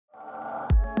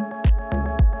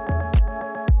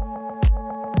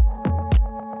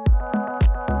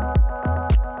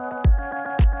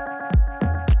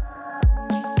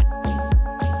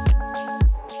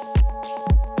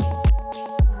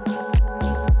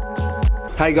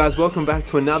Hey guys, welcome back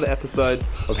to another episode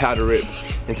of How to Rip.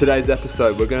 In today's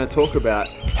episode, we're going to talk about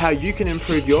how you can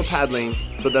improve your paddling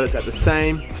so that it's at the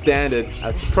same standard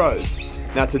as the pros.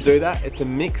 Now to do that, it's a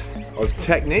mix of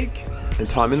technique and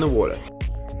time in the water.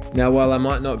 Now while I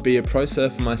might not be a pro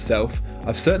surfer myself,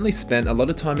 I've certainly spent a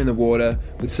lot of time in the water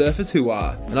with surfers who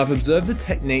are, and I've observed the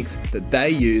techniques that they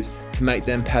use to make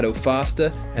them paddle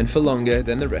faster and for longer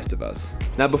than the rest of us.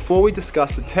 Now before we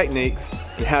discuss the techniques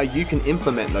and how you can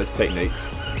implement those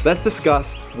techniques, let's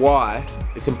discuss why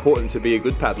it's important to be a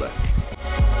good paddler.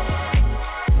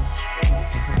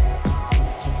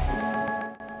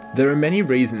 There are many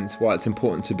reasons why it's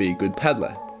important to be a good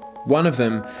paddler. One of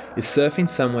them is surfing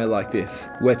somewhere like this,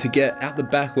 where to get out the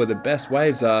back where the best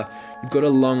waves are, you've got a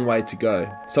long way to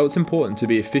go. So it's important to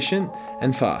be efficient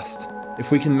and fast.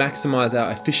 If we can maximize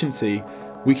our efficiency,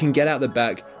 we can get out the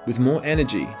back with more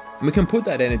energy, and we can put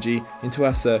that energy into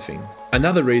our surfing.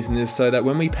 Another reason is so that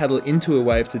when we paddle into a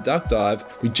wave to duck dive,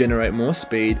 we generate more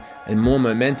speed and more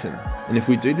momentum. And if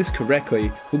we do this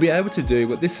correctly, we'll be able to do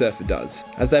what this surfer does.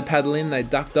 As they paddle in, they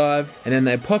duck dive, and then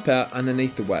they pop out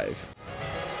underneath the wave.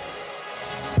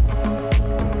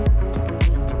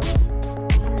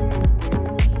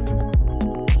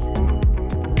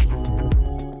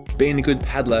 Being a good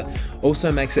paddler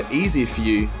also makes it easier for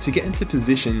you to get into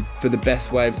position for the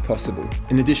best waves possible.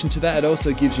 In addition to that, it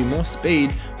also gives you more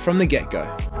speed from the get-go.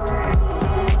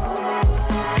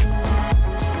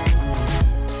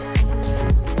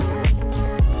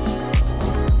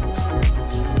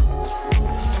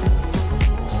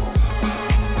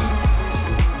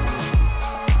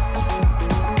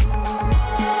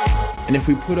 And if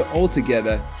we put it all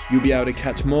together, you'll be able to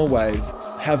catch more waves,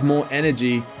 have more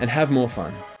energy, and have more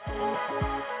fun.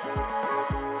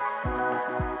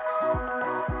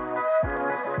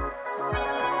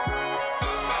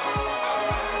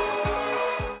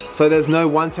 So there's no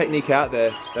one technique out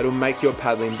there that'll make your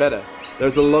paddling better.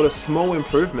 There's a lot of small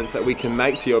improvements that we can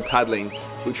make to your paddling,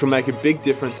 which will make a big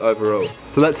difference overall.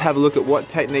 So let's have a look at what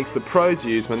techniques the pros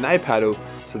use when they paddle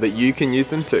so that you can use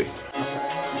them too.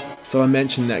 So I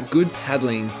mentioned that good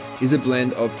paddling is a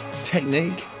blend of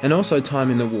technique and also time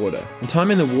in the water. And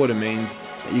time in the water means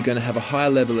that you're going to have a higher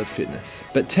level of fitness.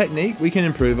 But technique we can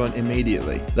improve on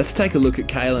immediately. Let's take a look at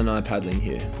Kayla and I paddling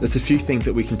here. There's a few things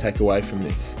that we can take away from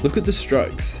this. Look at the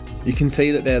strokes. You can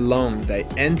see that they're long. They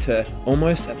enter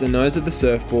almost at the nose of the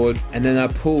surfboard, and then I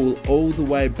pull all the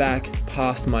way back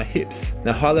past my hips.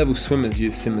 Now high level swimmers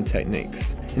use similar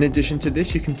techniques. In addition to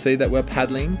this, you can see that we're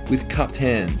paddling with cupped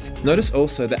hands. Notice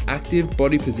also the active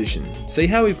body position. See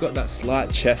how we've got that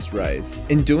slight chest raise?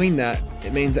 In doing that,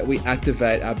 it means that we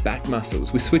activate our back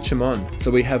muscles. We switch them on,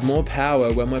 so we have more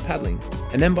power when we're paddling.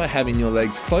 And then by having your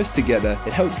legs close together,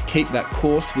 it helps keep that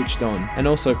core switched on and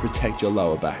also protect your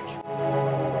lower back.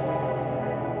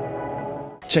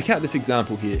 Check out this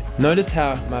example here. Notice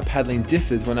how my paddling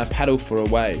differs when I paddle for a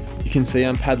wave. You can see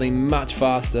I'm paddling much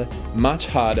faster, much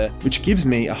harder, which gives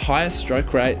me a higher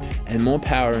stroke rate and more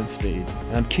power and speed.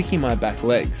 And I'm kicking my back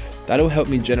legs. That'll help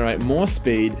me generate more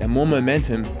speed and more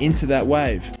momentum into that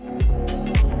wave.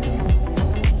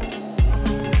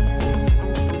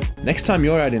 Next time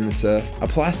you're out in the surf,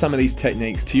 apply some of these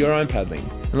techniques to your own paddling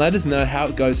and let us know how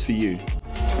it goes for you.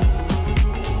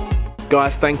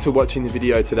 Guys, thanks for watching the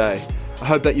video today. I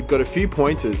hope that you've got a few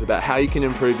pointers about how you can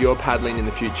improve your paddling in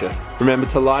the future. Remember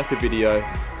to like the video,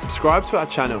 subscribe to our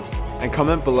channel, and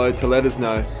comment below to let us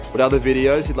know what other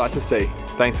videos you'd like to see.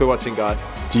 Thanks for watching, guys.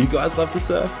 Do you guys love to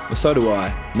surf? Well, so do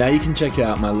I. Now you can check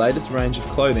out my latest range of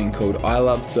clothing called I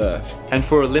Love Surf. And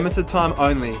for a limited time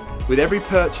only, with every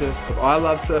purchase of I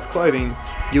Love Surf clothing,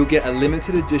 you'll get a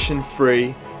limited edition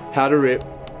free How to Rip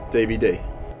DVD.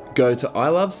 Go to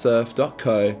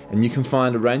ilovesurf.co and you can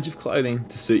find a range of clothing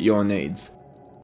to suit your needs.